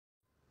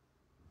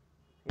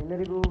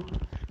ಎಲ್ಲರಿಗೂ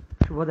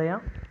ಶುಭೋದಯ.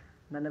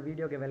 ನನ್ನ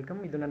ವಿಡಿಯೋಗೆ ವೆಲ್ಕಮ್.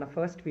 ಇದು ನನ್ನ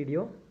ಫಸ್ಟ್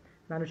ವಿಡಿಯೋ.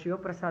 ನಾನು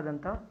ಶಿವಪ್ರಸಾದ್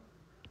ಅಂತ,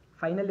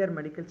 ಫೈನಲ್ ಇಯರ್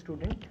ಮೆಡಿಕಲ್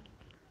ಸ್ಟೂಡೆಂಟ್,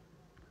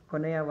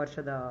 ಕೊನೆಯ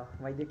ವರ್ಷದ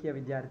ವೈದ್ಯಕೀಯ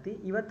ವಿದ್ಯಾರ್ಥಿ.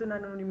 ಇವತ್ತು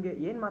ನಾನು ನಿಮಗೆ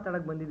ಏನು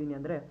ಮಾತಾಡೋಕ್ಕೆ ಬಂದಿದ್ದೀನಿ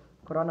ಅಂದರೆ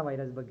ಕೊರೋನಾ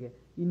ವೈರಸ್ ಬಗ್ಗೆ.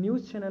 ಈ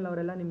ನ್ಯೂಸ್ ಚಾನೆಲ್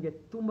ಅವರೆಲ್ಲ ನಿಮಗೆ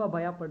ತುಂಬ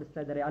ಭಯ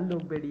ಪಡಿಸ್ತಾ ಇದ್ದಾರೆ, ಅಲ್ಲಿ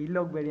ಹೋಗಬೇಡಿ ಇಲ್ಲಿ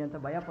ಹೋಗಬೇಡಿ ಅಂತ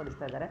ಭಯ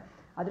ಪಡಿಸ್ತಾ ಇದ್ದಾರೆ.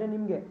 ಆದರೆ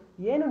ನಿಮಗೆ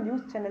ಏನು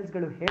ನ್ಯೂಸ್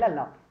ಚಾನೆಲ್ಸ್ಗಳು ಹೇಳಲ್ಲ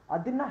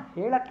ಅದನ್ನು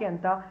ಹೇಳೋಕ್ಕೆ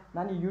ಅಂತ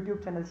ನಾನು ಈ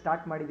ಯೂಟ್ಯೂಬ್ ಚಾನೆಲ್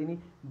ಸ್ಟಾರ್ಟ್ ಮಾಡಿದ್ದೀನಿ,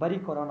 ಬರೀ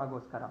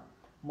ಕೊರೋನಾಗೋಸ್ಕರ.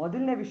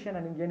 ಮೊದಲನೇ ವಿಷಯ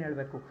ನಾನು ನಿಮ್ಗೆ ಏನು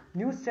ಹೇಳಬೇಕು,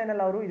 ನ್ಯೂಸ್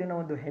ಚಾನೆಲ್ ಅವರು ಇದನ್ನು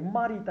ಒಂದು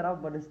ಹೆಮ್ಮಾರಿ ಥರ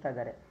ಬಡಿಸ್ತಾ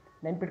ಇದ್ದಾರೆ.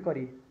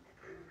 ನೆನ್ಪಿಟ್ಕೋರಿ,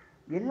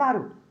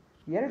 ಎಲ್ಲರೂ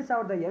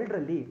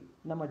 2002ರಲ್ಲಿ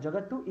ನಮ್ಮ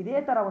ಜಗತ್ತು ಇದೇ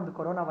ಥರ ಒಂದು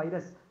ಕೊರೋನಾ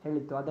ವೈರಸ್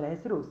ಹೇಳಿತ್ತು. ಅದರ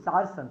ಹೆಸರು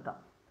ಸಾರ್ಸ್ ಅಂತ,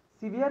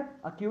 ಸಿವಿಯರ್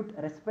ಅಕ್ಯೂಟ್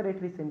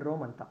ರೆಸ್ಪಿರೇಟರಿ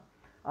ಸಿಂಡ್ರೋಮ್ ಅಂತ.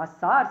 ಆ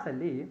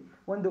ಸಾರ್ಸಲ್ಲಿ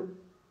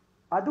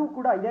ಅದು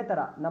ಕೂಡ ಇದೇ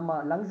ಥರ ನಮ್ಮ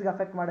ಲಂಗ್ಸ್ಗೆ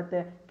ಅಫೆಕ್ಟ್ ಮಾಡುತ್ತೆ,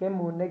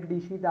 ಕೆಮ್ಮು, ನೆಗಡಿ,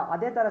 ಶೀತ,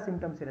 ಅದೇ ಥರ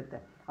ಸಿಂಪ್ಟಮ್ಸ್ ಇರುತ್ತೆ.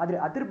 ಆದರೆ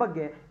ಅದ್ರ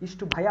ಬಗ್ಗೆ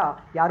ಇಷ್ಟು ಭಯ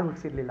ಯಾರು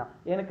ಹುಟ್ಟಿಸಿರ್ಲಿಲ್ಲ.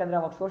 ಏನಕ್ಕಂದರೆ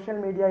ಅವಾಗ ಸೋಷಿಯಲ್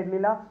ಮೀಡಿಯಾ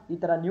ಇರಲಿಲ್ಲ, ಈ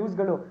ಥರ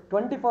ನ್ಯೂಸ್ಗಳು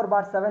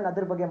 24/7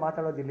 ಅದ್ರ ಬಗ್ಗೆ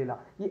ಮಾತಾಡೋದಿರಲಿಲ್ಲ.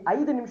 ಈ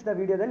 5 ನಿಮಿಷದ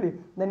ವಿಡಿಯೋದಲ್ಲಿ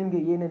ನಾನು ನಿಮಗೆ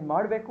ಏನೇನು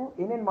ಮಾಡಬೇಕು,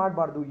 ಏನೇನು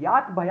ಮಾಡಬಾರ್ದು,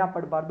 ಯಾಕೆ ಭಯ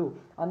ಪಡಬಾರ್ದು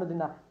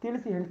ಅನ್ನೋದನ್ನು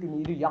ತಿಳಿಸಿ ಹೇಳ್ತೀನಿ.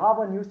 ಇದು ಯಾವ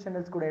ನ್ಯೂಸ್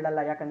ಚಾನೆಲ್ಸ್ ಕೂಡ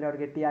ಹೇಳಲ್ಲ, ಯಾಕಂದರೆ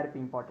ಅವ್ರಿಗೆ TRP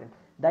ಇಂಪಾರ್ಟೆಂಟ್.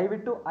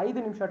 ದಯವಿಟ್ಟು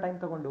 5 ನಿಮಿಷ ಟೈಮ್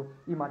ತೊಗೊಂಡು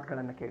ಈ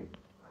ಮಾತುಗಳನ್ನು ಕೇಳಿ.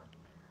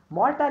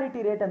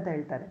 ಮಾರ್ಟಾಲಿಟಿ ರೇಟ್ ಅಂತ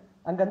ಹೇಳ್ತಾರೆ.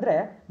 ಹಂಗಂದ್ರೆ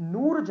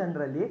 100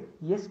 ಜನರಲ್ಲಿ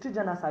ಎಷ್ಟು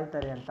ಜನ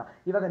ಸಾಯ್ತಾರೆ ಅಂತ.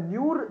 ಇವಾಗ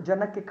 100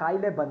 ಜನಕ್ಕೆ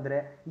ಕಾಯಿಲೆ ಬಂದರೆ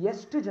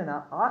ಎಷ್ಟು ಜನ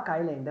ಆ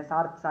ಕಾಯಿಲೆಯಿಂದ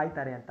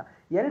ಸಾಯ್ತಾರೆ ಅಂತ.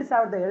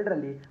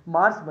 2002ರಲ್ಲಿ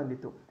ಮಾರ್ಸ್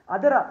ಬಂದಿತ್ತು.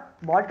 ಅದರ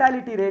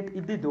ಮಾರ್ಟಾಲಿಟಿ ರೇಟ್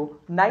ಇದ್ದಿದ್ದು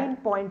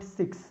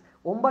 9.6,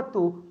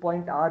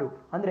 9.6.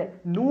 ಅಂದರೆ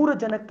 100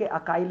 ಜನಕ್ಕೆ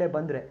ಆ ಕಾಯಿಲೆ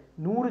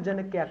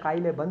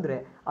ಬಂದರೆ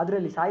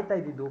ಅದರಲ್ಲಿ ಸಾಯ್ತಾ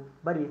ಇದ್ದಿದ್ದು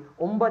ಬರೀ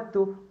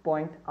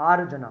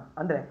 9.6 ಜನ,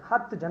 ಅಂದರೆ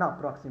 10 ಜನ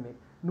ಅಪ್ರಾಕ್ಸಿಮೇಟ್.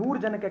 100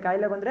 ಜನಕ್ಕೆ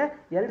ಕಾಯಿಲೆ ಬಂದರೆ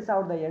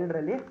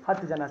 2002ರಲ್ಲಿ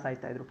 10 ಜನ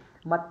ಸಾಯ್ತಾ ಇದ್ರು.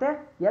 ಮತ್ತೆ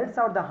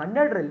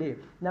 2012ರಲ್ಲಿ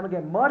ನಮಗೆ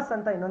ಮರ್ಸ್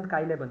ಅಂತ ಇನ್ನೊಂದು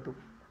ಕಾಯಿಲೆ ಬಂತು.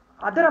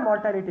 ಅದರ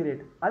ಮಾರ್ಟಾಲಿಟಿ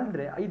ರೇಟ್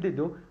ಅಂದರೆ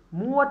ಇದ್ದಿದ್ದು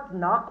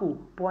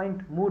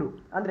 34.3,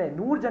 ಅಂದರೆ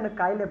 100 ಜನಕ್ಕೆ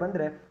ಕಾಯಿಲೆ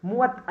ಬಂದರೆ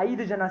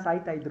 35 ಜನ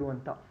ಸಾಯ್ತಾ ಇದ್ರು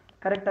ಅಂತ.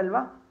 ಕರೆಕ್ಟ್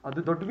ಅಲ್ವಾ? ಅದು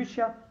ದೊಡ್ಡ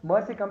ವಿಷಯ.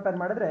 ಮರ್ಸಿ ಕಂಪೇರ್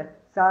ಮಾಡಿದ್ರೆ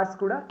ಸಾರ್ಸ್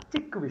ಕೂಡ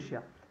ಚಿಕ್ಕ ವಿಷಯ.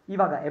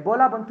 ಇವಾಗ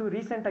ಎಬೋಲಾ ಬಂತು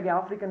ರೀಸೆಂಟಾಗಿ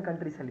ಆಫ್ರಿಕನ್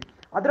ಕಂಟ್ರೀಸಲ್ಲಿ.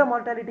 ಅದರ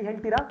ಮಾರ್ಟಾಲಿಟಿ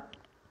ಹೇಳ್ತೀರಾ?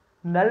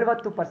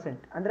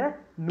 40%, ಅಂದರೆ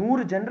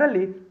 100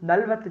 ಜನರಲ್ಲಿ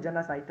 40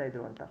 ಜನ ಸಾಯ್ತಾ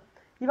ಇದ್ರು ಅಂತ.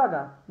 ಇವಾಗ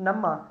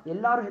ನಮ್ಮ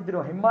ಎಲ್ಲರೂ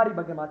ಹೆದರೋ ಹೆಮ್ಮಾರಿ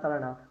ಬಗ್ಗೆ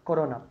ಮಾತಾಡೋಣ,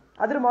 ಕೊರೋನಾ.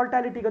 ಅದರ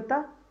ಮಾರ್ಟಾಲಿಟಿ ಗೊತ್ತಾ?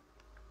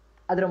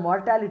 ಅದರ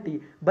ಮಾರ್ಟಾಲಿಟಿ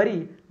ಬರೀ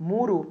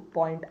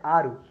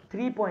 3.6,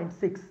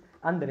 3.6.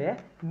 ಅಂದರೆ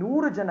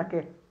 100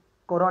 ಜನಕ್ಕೆ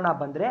ಕೊರೋನಾ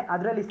ಬಂದರೆ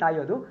ಅದರಲ್ಲಿ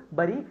ಸಾಯೋದು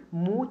ಬರೀ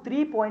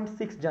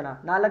 3.6 ಜನ,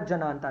 4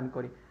 ಜನ ಅಂತ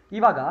ಅನ್ಕೋರಿ.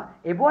 ಇವಾಗ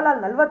ಎಬೋಲಾ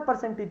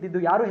 40% ಇದ್ದಿದ್ದು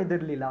ಯಾರೂ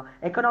ಹೆದರ್ಲಿಲ್ಲ,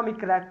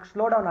 ಎಕನಾಮಿಕ್ ಕ್ರ್ಯಾಕ್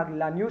ಸ್ಲೋ ಡೌನ್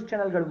ಆಗಲಿಲ್ಲ, ನ್ಯೂಸ್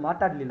ಚಾನೆಲ್ಗಳು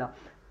ಮಾತಾಡಲಿಲ್ಲ.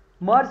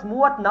 ಮರ್ಸ್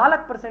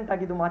 34%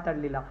 ಆಗಿದ್ದು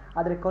ಮಾತಾಡಲಿಲ್ಲ.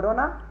 ಆದರೆ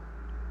ಕೊರೋನಾ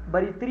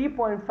ಬರೀ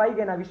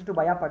 3.5ಗೆ ನಾವಿಷ್ಟು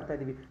ಭಯ ಪಡ್ತಾ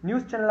ಇದ್ದೀವಿ.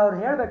 ನ್ಯೂಸ್ ಚಾನೆಲ್ ಅವ್ರು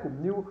ಹೇಳಬೇಕು,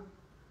 ನೀವು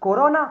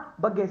ಕೊರೋನಾ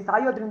ಬಗ್ಗೆ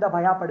ಸಾಯೋದ್ರಿಂದ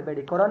ಭಯ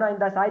ಪಡಬೇಡಿ,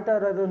 ಕೊರೋನಾಯಿಂದ ಸಾಯ್ತಾ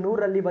ಇರೋದು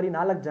 100ರಲ್ಲಿ ಬರೀ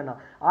 4 ಜನ,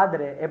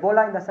 ಆದರೆ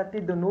ಎಬೋಲಾಯಿಂದ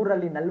ಸತ್ತಿದ್ದು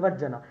 100ರಲ್ಲಿ 40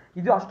 ಜನ.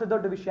 ಇದು ಅಷ್ಟು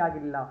ದೊಡ್ಡ ವಿಷಯ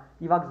ಆಗಿರಲಿಲ್ಲ,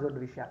 ಇವಾಗ ದೊಡ್ಡ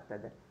ವಿಷಯ ಆಗ್ತಾ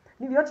ಇದೆ.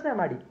 ನೀವು ಯೋಚನೆ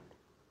ಮಾಡಿ,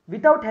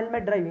 ವಿತೌಟ್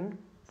ಹೆಲ್ಮೆಟ್ ಡ್ರೈವಿಂಗ್,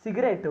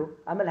 ಸಿಗರೇಟು,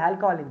 ಆಮೇಲೆ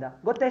ಆಲ್ಕೋಹಾಲಿಂದ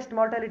ಗೊತ್ತಾ ಎಷ್ಟು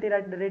ಮಾರ್ಟಾಲಿಟಿ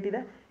ರೇಟ್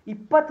ಇದೆ?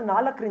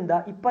 24ರಿಂದ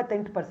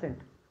 28%.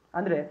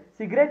 ಅಂದರೆ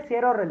ಸಿಗರೇಟ್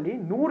ಸೇರೋರಲ್ಲಿ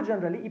 100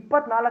 ಜನರಲ್ಲಿ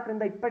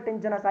 24ರಿಂದ 28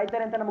 ಜನ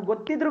ಸಾಯ್ತಾರೆ ಅಂತ ನಮಗೆ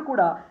ಗೊತ್ತಿದ್ರು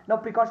ಕೂಡ ನಾವು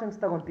ಪ್ರಿಕಾಷನ್ಸ್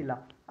ತಗೊತಿಲ್ಲ.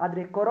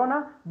 ಆದರೆ ಕೊರೋನಾ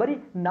ಬರೀ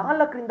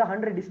 4ರಿಂದ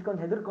 100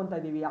 ಇಷ್ಟೊಂದು ಹೆದರ್ಕೊತಾ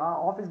ಇದ್ದೀವಿ, ಆ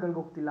ಆಫೀಸ್ಗಳಿಗೆ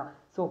ಹೋಗ್ತಿಲ್ಲ.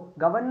 ಸೊ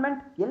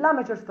ಗವರ್ಮೆಂಟ್ ಎಲ್ಲ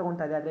ಮೆಷರ್ಸ್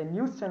ತಗೊತಾ ಇದೆ, ಆದರೆ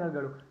ನ್ಯೂಸ್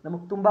ಚಾನೆಲ್ಗಳು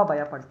ನಮಗೆ ತುಂಬ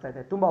ಭಯ ಪಡಿಸ್ತಾ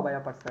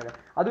ಇದೆ.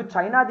 ಅದು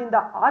ಚೈನಾದಿಂದ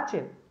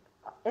ಆಚೆ,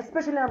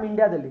 ಎಸ್ಪೆಷಲಿ ನಮ್ಮ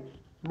ಇಂಡಿಯಾದಲ್ಲಿ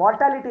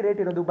ಮಾರ್ಟಾಲಿಟಿ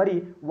ರೇಟ್ ಇರೋದು ಬರೀ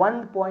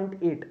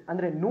 1.8,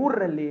 ಅಂದರೆ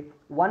 100ರಲ್ಲಿ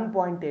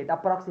 1.8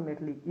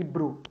 ಅಪ್ರಾಕ್ಸಿಮೇಟ್ಲಿ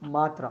 2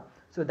 ಮಾತ್ರ.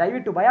 ಸೊ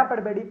ದಯವಿಟ್ಟು ಭಯ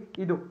ಪಡಬೇಡಿ.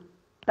 ಇದು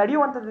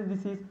ತಡೆಯುವಂಥದ್ದು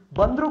ಡಿಸೀಸ್.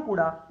 ಬಂದರೂ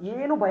ಕೂಡ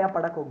ಏನು ಭಯ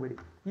ಪಡಕ್ಕೆ ಹೋಗ್ಬೇಡಿ.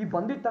 ಈ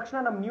ಬಂದಿದ್ದ ತಕ್ಷಣ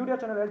ನಮ್ಮ ಮೀಡಿಯಾ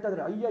ಚಾನಲ್ ಹೇಳ್ತಾ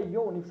ಇದ್ದಾರೆ,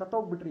 ಅಯ್ಯಯ್ಯೋ ನೀವು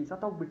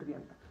ಸತ್ತೋಗ್ಬಿಟ್ರಿ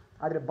ಅಂತ.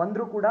 ಆದರೆ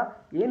ಬಂದರೂ ಕೂಡ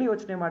ಏನು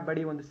ಯೋಚನೆ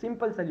ಮಾಡಬೇಡಿ. ಒಂದು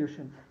ಸಿಂಪಲ್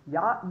ಸೊಲ್ಯೂಷನ್.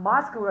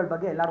 ಮಾಸ್ಕ್ಗಳ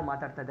ಬಗ್ಗೆ ಎಲ್ಲರೂ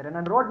ಮಾತಾಡ್ತಾ ಇದ್ದಾರೆ.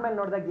 ನಾನು ರೋಡ್ ಮೇಲೆ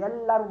ನೋಡಿದಾಗ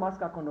ಎಲ್ಲರೂ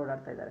ಮಾಸ್ಕ್ ಹಾಕೊಂಡು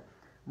ಓಡಾಡ್ತಾ ಇದ್ದಾರೆ.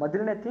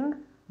 ಮೊದಲನೇ ಥಿಂಗ್,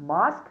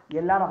 ಮಾಸ್ಕ್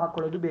ಎಲ್ಲರೂ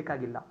ಹಾಕೊಳ್ಳೋದು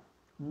ಬೇಕಾಗಿಲ್ಲ.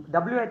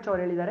 WHO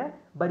ಅವ್ರು ಹೇಳಿದ್ದಾರೆ,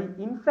 ಬರೀ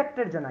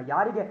ಇನ್ಫೆಕ್ಟೆಡ್ ಜನ,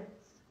 ಯಾರಿಗೆ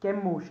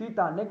ಕೆಮ್ಮು, ಶೀತ,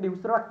 ನೆಗಡಿ,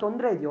 ಉಸಿರಾಟ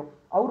ತೊಂದರೆ ಇದೆಯೋ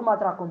ಅವ್ರು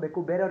ಮಾತ್ರ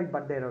ಹಾಕೊಬೇಕು, ಬೇರೆಯವ್ರಿಗೆ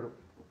ಬರದೇ ಇರೋರು.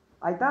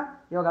 ಆಯ್ತಾ?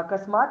 ಇವಾಗ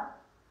ಅಕಸ್ಮಾತ್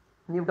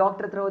ನೀವು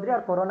ಡಾಕ್ಟರ್ ಹತ್ರ ಹೋದ್ರಿ,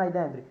 ಅವ್ರು ಕೊರೋನಾ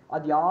ಇದೆ ಅಂದ್ರಿ,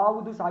 ಅದು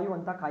ಯಾವುದು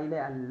ಸಾಯುವಂಥ ಕಾಯಿಲೆ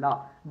ಅಲ್ಲ.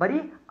 ಬರೀ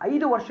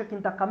 5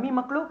 ವರ್ಷಕ್ಕಿಂತ ಕಮ್ಮಿ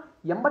ಮಕ್ಕಳು,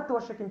 80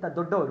 ವರ್ಷಕ್ಕಿಂತ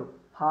ದೊಡ್ಡವರು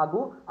ಹಾಗೂ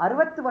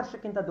 60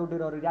 ವರ್ಷಕ್ಕಿಂತ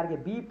ದೊಡ್ಡಿರೋರು, ಯಾರಿಗೆ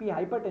BP,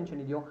 ಹೈಪರ್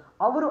ಟೆನ್ಷನ್ ಇದೆಯೋ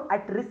ಅವರು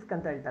ಅಟ್ ರಿಸ್ಕ್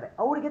ಅಂತ ಹೇಳ್ತಾರೆ.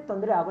 ಅವರಿಗೆ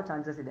ತೊಂದರೆ ಆಗೋ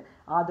ಚಾನ್ಸಸ್ ಇದೆ.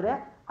 ಆದರೆ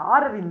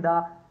 6ರಿಂದ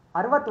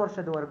 60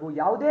 ವರ್ಷದವರೆಗೂ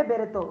ಯಾವುದೇ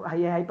ಬೇರೆ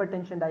ಹೈಪರ್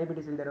ಟೆನ್ಷನ್,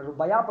 ಡಯಾಬಿಟಿಸ್ ಇಲ್ದಿರೋರು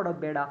ಭಯ ಪಡೋದು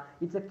ಬೇಡ.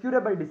 It's A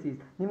curable disease.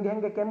 ನಿಮ್ಗೆ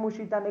ಹೆಂಗೆ ಕೆಮ್ಮು,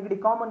 ಶೀತ, ನೆಗಡಿ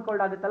ಕಾಮನ್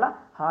ಕೋಲ್ಡ್ ಆಗುತ್ತಲ್ಲ,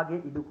 ಹಾಗೆ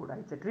ಇದು ಕೂಡ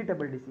it's A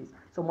treatable disease.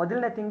 So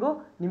ಮೊದಲನೇ ಥಿಂಗು,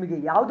 ನಿಮಗೆ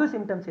ಯಾವುದೂ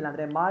ಸಿಂಪ್ಟಮ್ಸ್ ಇಲ್ಲ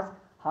ಅಂದರೆ ಮಾಸ್ಕ್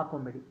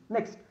ಹಾಕೊಂಬೇಡಿ.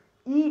 ನೆಕ್ಸ್ಟ್,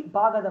 ಈ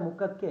ಭಾಗದ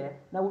ಮುಖಕ್ಕೆ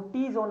ನಾವು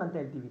T ಝೋನ್ ಅಂತ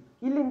ಹೇಳ್ತೀವಿ.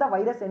 ಇಲ್ಲಿಂದ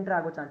ವೈರಸ್ ಎಂಟರ್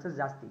ಆಗೋ ಚಾನ್ಸಸ್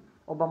ಜಾಸ್ತಿ.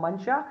 ಒಬ್ಬ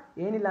ಮನುಷ್ಯ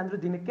ಏನಿಲ್ಲ ಅಂದ್ರೂ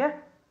ದಿನಕ್ಕೆ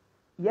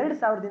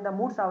 2000ದಿಂದ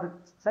 3000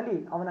 ಸಲ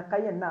ಅವನ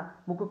ಕೈಯನ್ನು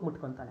ಮುಖಕ್ಕೆ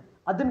ಮುಟ್ಕೊತಾನೆ.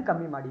 ಅದನ್ನು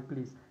ಕಮ್ಮಿ ಮಾಡಿ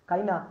ಪ್ಲೀಸ್.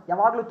 ಕೈನ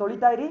ಯಾವಾಗಲೂ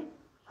ತೊಳಿತಾ ಇರಿ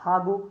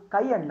ಹಾಗೂ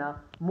ಕೈಯನ್ನು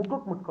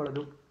ಮುಖಕ್ಕೆ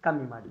ಮುಟ್ಕೊಳ್ಳೋದು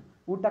ಕಮ್ಮಿ ಮಾಡಿ.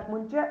 ಊಟಕ್ಕೆ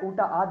ಮುಂಚೆ, ಊಟ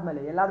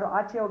ಆದಮೇಲೆ, ಎಲ್ಲಾದರೂ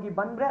ಆಚೆ ಹೋಗಿ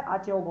ಬಂದರೆ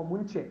ಆಚೆ ಹೋಗೋ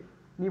ಮುಂಚೆ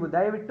ನೀವು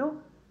ದಯವಿಟ್ಟು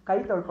ಕೈ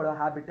ತೊಳ್ಕೊಳ್ಳೋ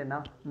ಹ್ಯಾಬಿಟನ್ನು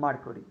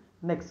ಮಾಡಿಕೊಡಿ.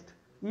 ನೆಕ್ಸ್ಟ್,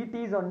 ಈ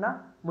ಟಿ ಝೋನ್ನ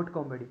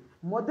ಮುಟ್ಕೊಂಬೇಡಿ.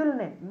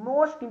 ಮೊದಲನೇ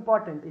ಮೋಸ್ಟ್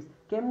ಇಂಪಾರ್ಟೆಂಟ್ ಇಸ್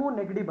ಕೆಮ್ಮು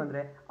ನೆಗಡಿ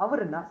ಬಂದರೆ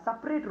ಅವರನ್ನ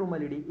ಸಪ್ರೇಟ್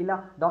ರೂಮಲ್ಲಿ ಇಡಿ, ಇಲ್ಲ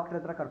ಡಾಕ್ಟರ್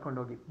ಹತ್ರ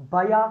ಕರ್ಕೊಂಡೋಗಿ.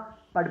 ಭಯ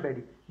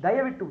ಪಡಬೇಡಿ,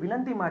 ದಯವಿಟ್ಟು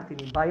ವಿನಂತಿ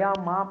ಮಾಡ್ತೀನಿ, ಭಯ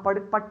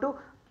ಪಟ್ಟು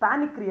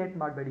ಪ್ಯಾನಿಕ್ ಕ್ರಿಯೇಟ್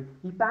ಮಾಡಬೇಡಿ.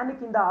 ಈ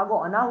ಪ್ಯಾನಿಕ್ಕಿಂದ ಆಗೋ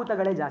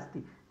ಅನಾಹುತಗಳೇ ಜಾಸ್ತಿ.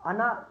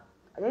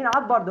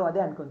 ಏನಾಗಬಾರ್ದು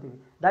ಅದೇ ಅನ್ಕೊಂತೀನಿ.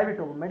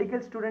 ದಯವಿಟ್ಟು ಒಬ್ಬ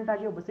ಮೆಡಿಕಲ್ ಸ್ಟೂಡೆಂಟ್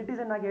ಆಗಿ, ಒಬ್ಬ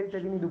ಸಿಟಿಸನ್ ಆಗಿ ಹೇಳ್ತಾ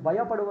ಇದ್ದೀನಿ, ಇದು ಭಯ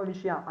ಪಡುವ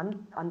ವಿಷಯ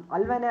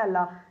ಅಲ್ವೇನೇ ಅಲ್ಲ.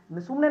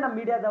 ಸುಮ್ಮನೆ ನಮ್ಮ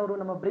ಮೀಡಿಯಾದವರು,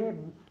 ನಮ್ಮ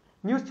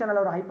ನ್ಯೂಸ್ ಚಾನಲ್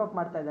ಅವರು ಹೈಪಪ್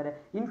ಮಾಡ್ತಾ ಇದ್ದಾರೆ.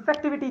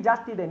 ಇನ್ಫೆಕ್ಟಿವಿಟಿ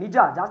ಜಾಸ್ತಿ ಇದೆ, ನಿಜ,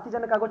 ಜಾಸ್ತಿ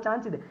ಜನಕ್ಕಾಗೋ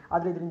ಚಾನ್ಸ್ ಇದೆ,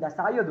 ಆದರೆ ಇದರಿಂದ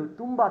ಸಾಯೋದು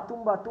ತುಂಬ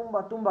ತುಂಬ ತುಂಬ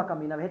ತುಂಬ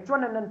ಕಮ್ಮಿ. ನಾವು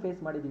H1N1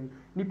 ಫೇಸ್ ಮಾಡಿದ್ದೀವಿ,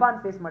 ನಿಪಾನ್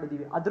ಫೇಸ್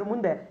ಮಾಡಿದ್ದೀವಿ, ಅದ್ರ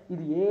ಮುಂದೆ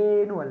ಇದು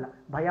ಏನೂ ಅಲ್ಲ.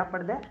 ಭಯ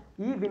ಪಡದೆ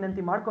ಈ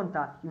ವಿನಂತಿ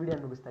ಮಾಡ್ಕೊತಾ ಈ ವಿಡಿಯೋ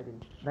ಮುಗಿಸ್ತಾ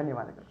ಇದ್ದೀನಿ.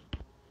 ಧನ್ಯವಾದಗಳು.